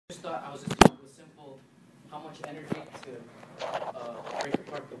Just thought I was just doing a simple, how much energy to break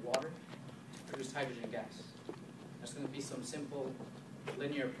apart the water to produce hydrogen gas. That's going to be some simple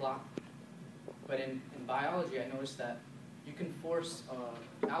linear plot. But in biology, I noticed that you can force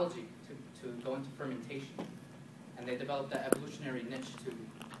algae to go into fermentation. And they developed that evolutionary niche to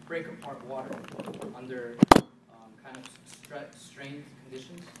break apart water under kind of strained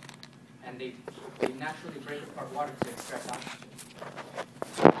conditions. And they naturally break apart water to extract oxygen.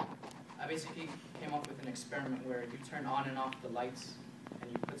 I basically came up with an experiment where you turn on and off the lights and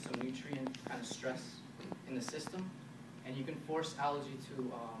you put some nutrient kind of stress in the system, and you can force algae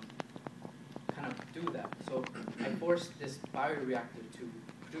to kind of do that. So I forced this bioreactor to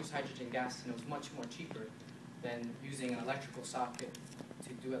produce hydrogen gas, and it was much more cheaper than using an electrical socket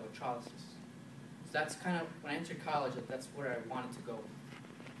to do electrolysis. So that's kind of, when I entered college, that's where I wanted to go.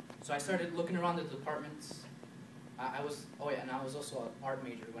 So I started looking around the departments. I was also an art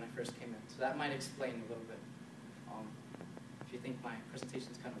major when I first came in, so that might explain a little bit. If you think my presentation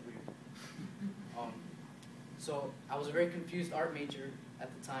is kind of weird. So I was a very confused art major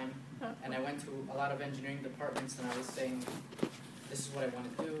at the time, and I went to a lot of engineering departments, and I was saying, this is what I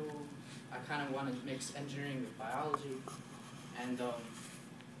want to do. I kind of want to mix engineering with biology, and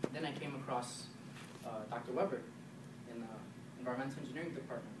then I came across Dr. Weber in the environmental engineering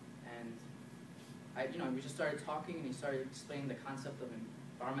department, and we just started talking, and he started explaining the concept of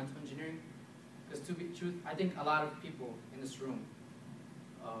environmental engineering. Because to be true, I think a lot of people in this room,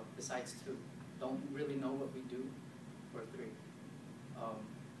 besides two, don't really know what we do, or three.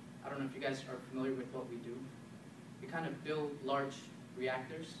 I don't know if you guys are familiar with what we do. We kind of build large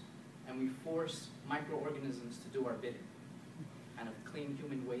reactors, and we force microorganisms to do our bidding, kind of clean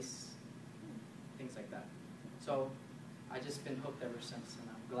human waste, things like that. So I've just been hooked ever since, and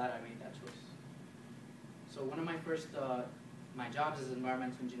I'm glad I made that choice. So one of my first my jobs as an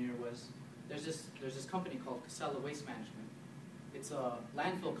environmental engineer was there's this company called Casella Waste Management. It's a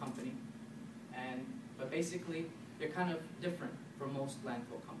landfill company, but basically they're kind of different from most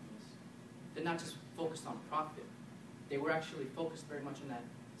landfill companies. They're not just focused on profit. They were actually focused very much on that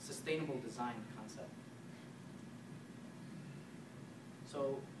sustainable design concept.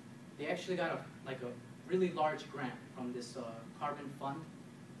 So they actually got a really large grant from this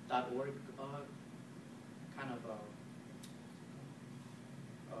carbonfund.org kind of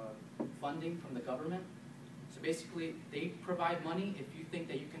funding from the government. So basically, they provide money if you think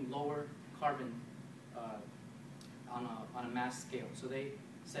that you can lower carbon on a mass scale. So they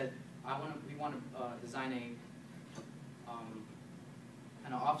said, we want to design a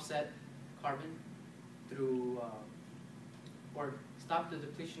kind of offset carbon through or stop the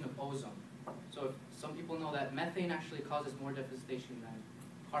depletion of ozone. So if some people know that methane actually causes more devastation than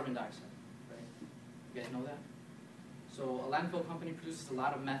carbon dioxide, right? You guys know that? So a landfill company produces a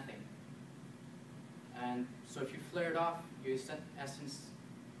lot of methane. And so if you flare it off, you in essence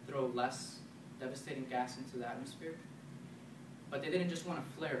throw less devastating gas into the atmosphere. But they didn't just want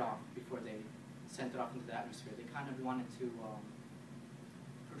to flare it off before they sent it off into the atmosphere. They kind of wanted to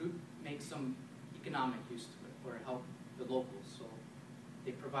make some economic use to it, or help the locals. So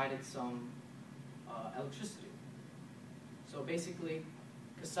they provided some electricity. So basically,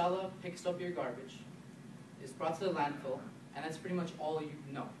 Casella picks up your garbage, is brought to the landfill, and that's pretty much all you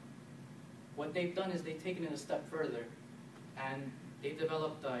know. What they've done is they've taken it a step further, and they've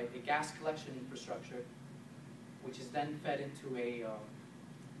developed a gas collection infrastructure, which is then fed into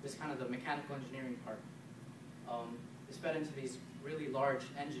this kind of the mechanical engineering part. It's fed into these really large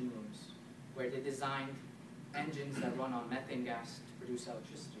engine rooms, where they designed engines that run on methane gas to produce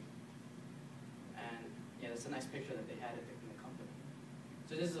electricity. And yeah, that's a nice picture that they had in the company.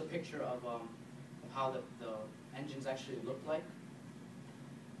 So this is a picture of how the engines actually look like.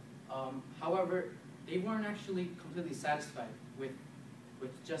 However, they weren't actually completely satisfied with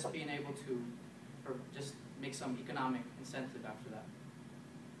just being able to just make some economic incentive after that.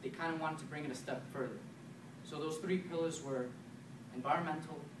 They kind of wanted to bring it a step further. So those three pillars were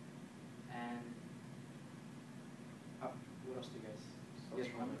environmental and what else do you guys? Social,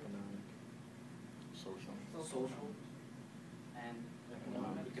 economic, social, and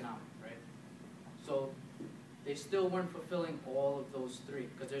economic, right? So they still weren't fulfilling all of those three,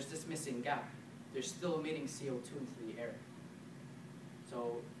 because there's this missing gap. They're still emitting CO2 into the air.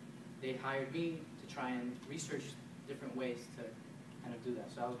 So they hired me to try and research different ways to kind of do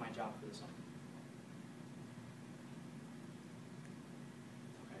that. So that was my job for the summer.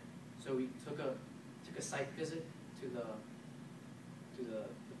 Okay. So we took a site visit to the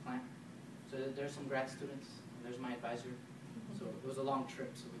plant. So there's some grad students, and there's my advisor. So it was a long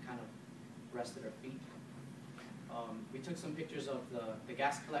trip, so we kind of rested our feet. We took some pictures of the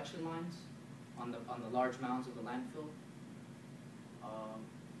gas collection lines on the large mounds of the landfill.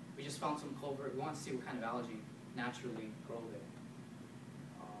 We just found some culvert. We want to see what kind of algae naturally grow there.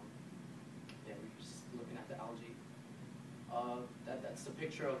 Yeah, we're just looking at the algae. That's the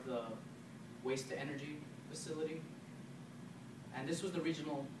picture of the waste to energy facility. And this was the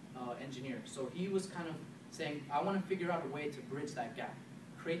regional engineer. So he was kind of saying, I want to figure out a way to bridge that gap,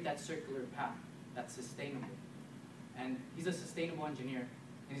 create that circular path that's sustainable. And he's a sustainable engineer,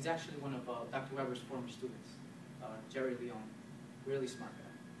 and he's actually one of Dr. Weber's former students, Jerry Leon, really smart guy.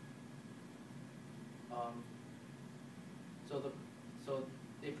 So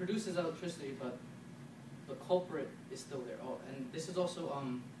it produces electricity, but the culprit is still there. Oh, and this is also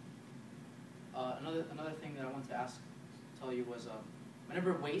another thing that I want to tell you was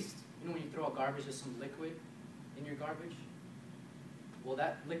whenever waste, you know when you throw out garbage, there's some liquid in your garbage. Well,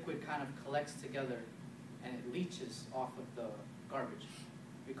 that liquid kind of collects together and it leaches off of the garbage.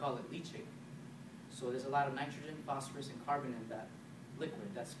 We call it leaching. So there's a lot of nitrogen, phosphorus, and carbon in that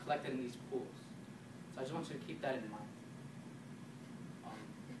liquid that's collected in these pools. So I just want you to keep that in mind.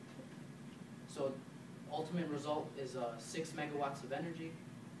 So ultimate result is 6 megawatts of energy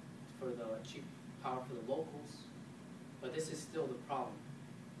for the cheap power for the locals. But this is still the problem.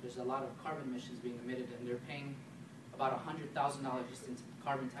 There's a lot of carbon emissions being emitted, and they're paying about $100,000 just in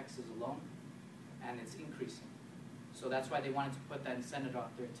carbon taxes alone, and it's increasing. So that's why they wanted to put that incentive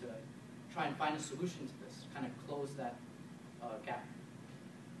out there to try and find a solution to this, kind of close that gap.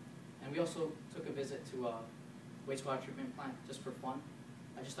 And we also took a visit to a wastewater treatment plant just for fun.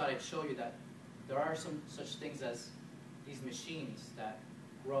 I just thought I'd show you that there are some such things as these machines that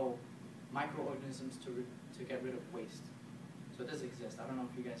grow microorganisms to get rid of waste. So it does exist. I don't know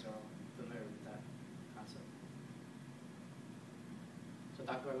if you guys are all familiar with that concept. So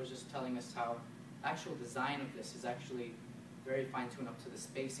Dr. Weber was just telling us how actual design of this is actually very fine-tuned up to the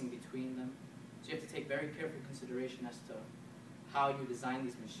spacing between them. So you have to take very careful consideration as to how you design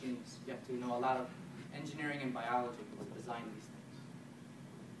these machines. You have to know a lot of engineering and biology to design these things.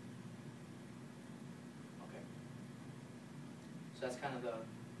 Okay. So that's kind of the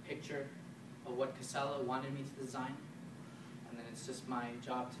picture of what Casella wanted me to design. And then it's just my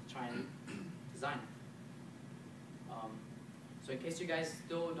job to try and design it. So in case you guys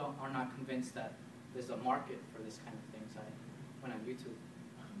still are not convinced that there's a market for this kind of things, I went on YouTube.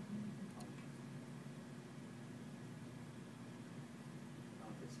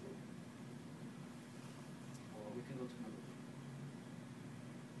 Or we can go to another.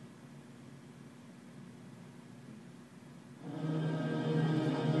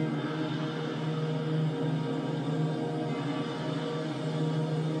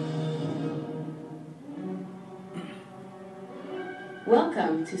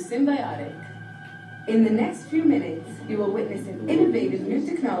 Welcome to Symbiotic. In the next few minutes, you will witness an innovative new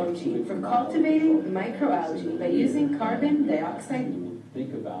technology for cultivating microalgae by using carbon dioxide.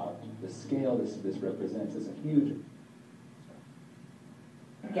 Think about the scale this represents as a huge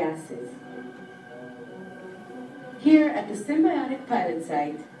Gases. Here at the Symbiotic pilot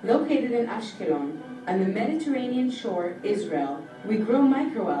site, located in Ashkelon, on the Mediterranean shore, Israel, we grow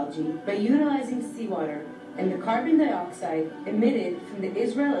microalgae by utilizing seawater and the carbon dioxide emitted from the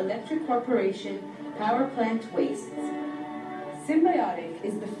Israel Electric Corporation power plant wastes. Symbiotic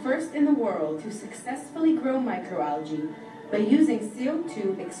is the first in the world to successfully grow microalgae by using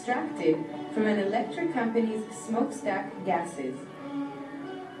CO2 extracted from an electric company's smokestack gases.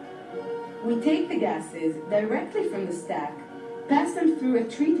 We take the gases directly from the stack, pass them through a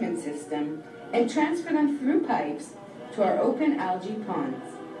treatment system, and transfer them through pipes to our open algae ponds.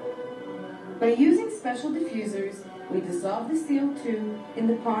 By using special diffusers, we dissolve the CO2 in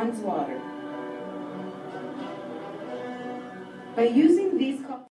the pond's water. By using these